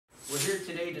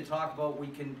today to talk about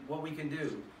what we can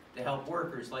do to help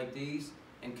workers like these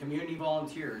and community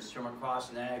volunteers from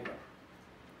across Niagara.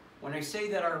 When I say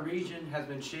that our region has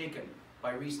been shaken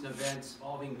by recent events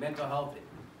involving mental health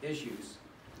issues,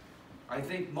 I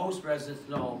think most residents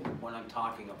know what I'm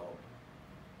talking about.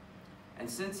 And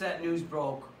since that news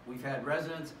broke, we've had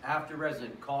residents after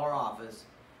resident call our office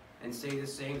and say the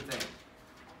same thing.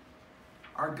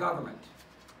 Our government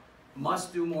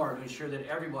must do more to ensure that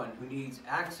everyone who needs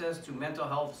access to mental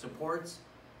health supports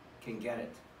can get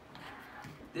it.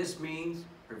 This means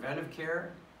preventive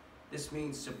care. This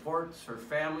means supports for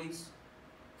families,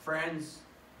 friends,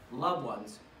 loved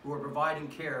ones who are providing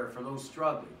care for those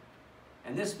struggling.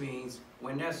 And this means,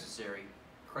 when necessary,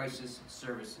 crisis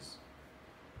services.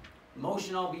 The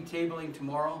motion I'll be tabling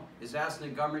tomorrow is asking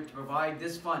the government to provide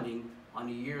this funding on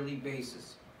a yearly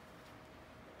basis.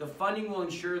 The funding will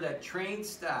ensure that trained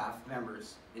staff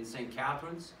members in St.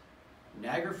 Catharines,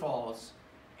 Niagara Falls,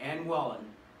 and Welland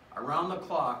around the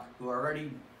clock who are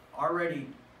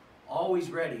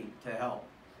always ready to help.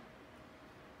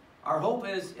 Our hope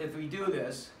is, if we do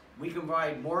this, we can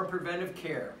provide more preventive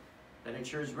care that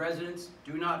ensures residents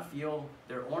do not feel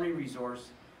their only resource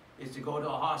is to go to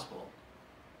a hospital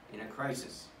in a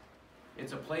crisis.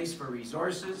 It's a place for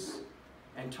resources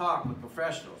and talk with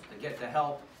professionals to get the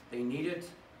help they need it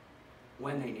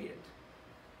when they need it.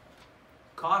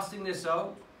 Costing this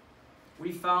out,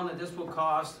 we found that this will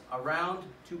cost around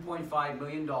 $2.5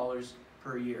 million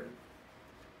per year.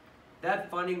 That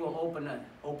funding will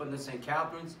open the St.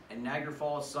 Catharines and Niagara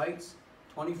Falls sites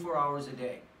 24 hours a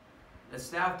day. The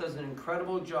staff does an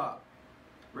incredible job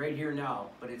right here now,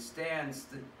 but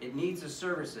it needs the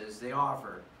services they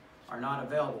offer are not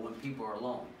available when people are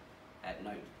alone at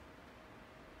night.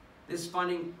 This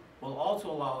funding will also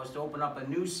allow us to open up a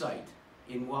new site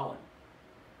in Welland.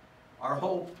 Our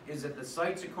hope is that the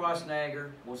sites across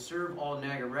Niagara will serve all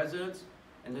Niagara residents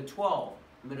and the 12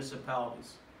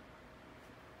 municipalities.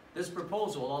 This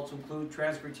proposal will also include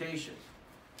transportation.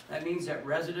 That means that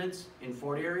residents in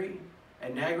Fort Erie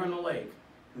and Niagara-on-the-Lake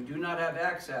who do not have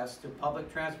access to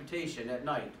public transportation at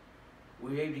night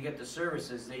will be able to get the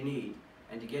services they need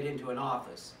and to get into an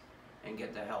office and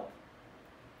get the help.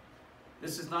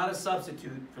 This is not a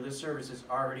substitute for the services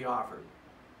already offered.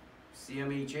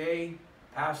 CMHA,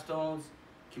 Pastones,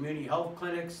 community health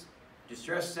clinics,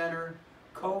 distress center,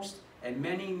 Coast, and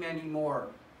many, many more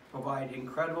provide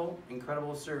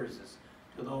incredible services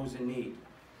to those in need.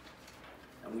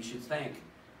 And we should thank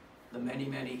the many,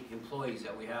 many employees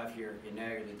that we have here in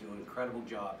Niagara that do an incredible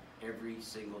job every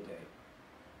single day.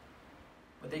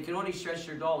 But they can only stretch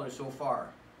their dollars so far.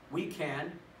 We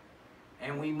can,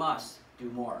 and we must do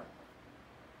more.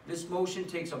 This motion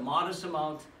takes a modest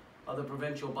amount of the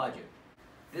provincial budget.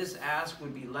 This ask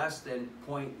would be less than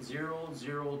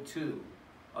 0.002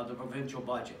 of the provincial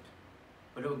budget,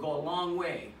 but it would go a long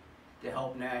way to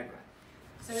help Niagara.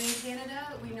 So in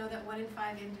Canada, we know that 1 in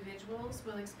 5 individuals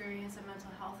will experience a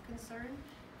mental health concern.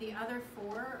 The other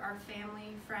 4 are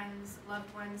family, friends,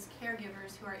 loved ones,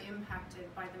 caregivers who are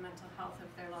impacted by the mental health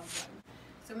of their loved one.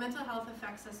 So mental health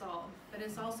affects us all, but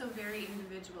it's also very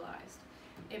individualized.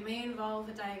 It may involve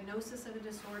a diagnosis of a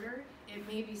disorder. It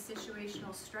may be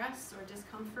situational stress or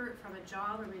discomfort from a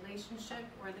job or relationship,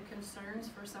 or the concerns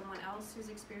for someone else who's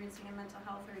experiencing a mental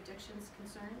health or addictions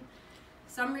concern.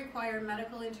 Some require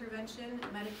medical intervention,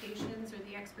 medications, or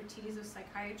the expertise of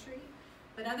psychiatry,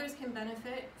 but others can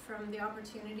benefit from the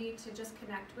opportunity to just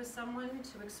connect with someone,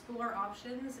 to explore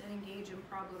options, and engage in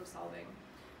problem solving.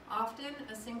 Often,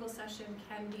 a single session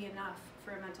can be enough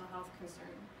for a mental health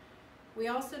concern. We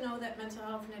also know that mental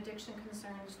health and addiction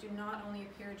concerns do not only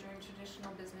appear during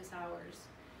traditional business hours.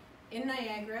 In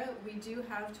Niagara, we do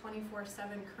have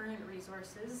 24/7 current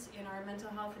resources in our Mental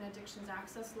Health and Addictions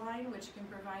Access Line, which can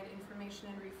provide information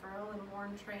and referral and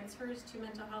warm transfers to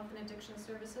mental health and addiction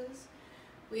services.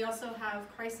 We also have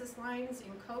crisis lines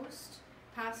in Coast,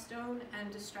 Pastone,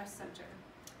 and Distress Center.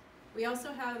 We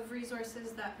also have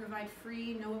resources that provide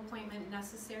free, no appointment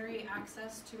necessary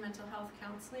access to mental health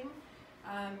counseling.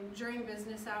 During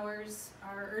business hours,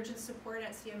 our urgent support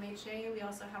at CMHA, we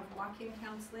also have walk-in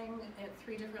counseling at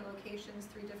 3 different locations,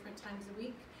 3 different times a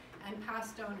week. And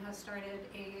Pastone has started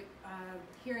a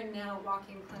here and now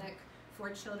walk-in clinic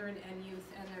for children and youth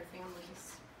and their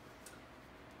families.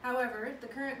 However, the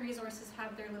current resources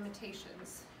have their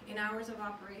limitations in hours of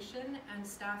operation and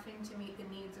staffing to meet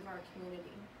the needs of our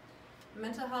community.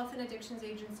 Mental health and addictions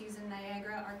agencies in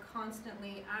Niagara are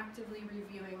constantly actively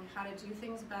reviewing how to do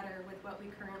things better with what we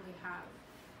currently have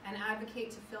and advocate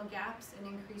to fill gaps and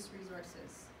increase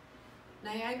resources.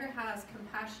 Niagara has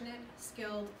compassionate,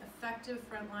 skilled, effective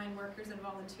frontline workers and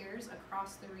volunteers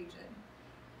across the region.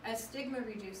 As stigma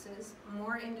reduces,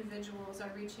 more individuals are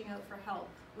reaching out for help,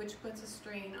 which puts a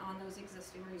strain on those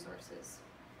existing resources.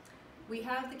 We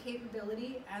have the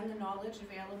capability and the knowledge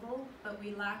available, but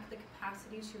we lack the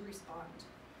capacity to respond.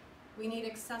 We need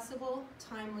accessible,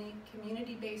 timely,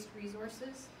 community-based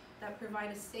resources that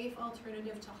provide a safe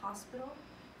alternative to hospital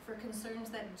for concerns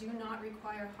that do not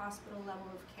require hospital level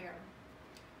of care.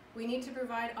 We need to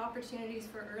provide opportunities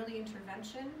for early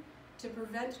intervention to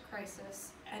prevent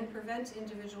crisis and prevent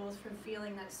individuals from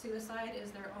feeling that suicide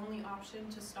is their only option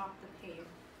to stop the pain.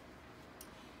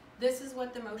 This is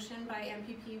what the motion by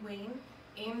MPP Wayne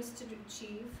aims to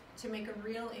achieve, to make a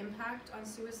real impact on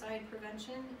suicide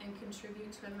prevention and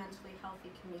contribute to a mentally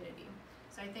healthy community.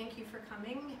 So I thank you for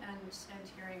coming and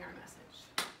hearing our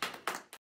message.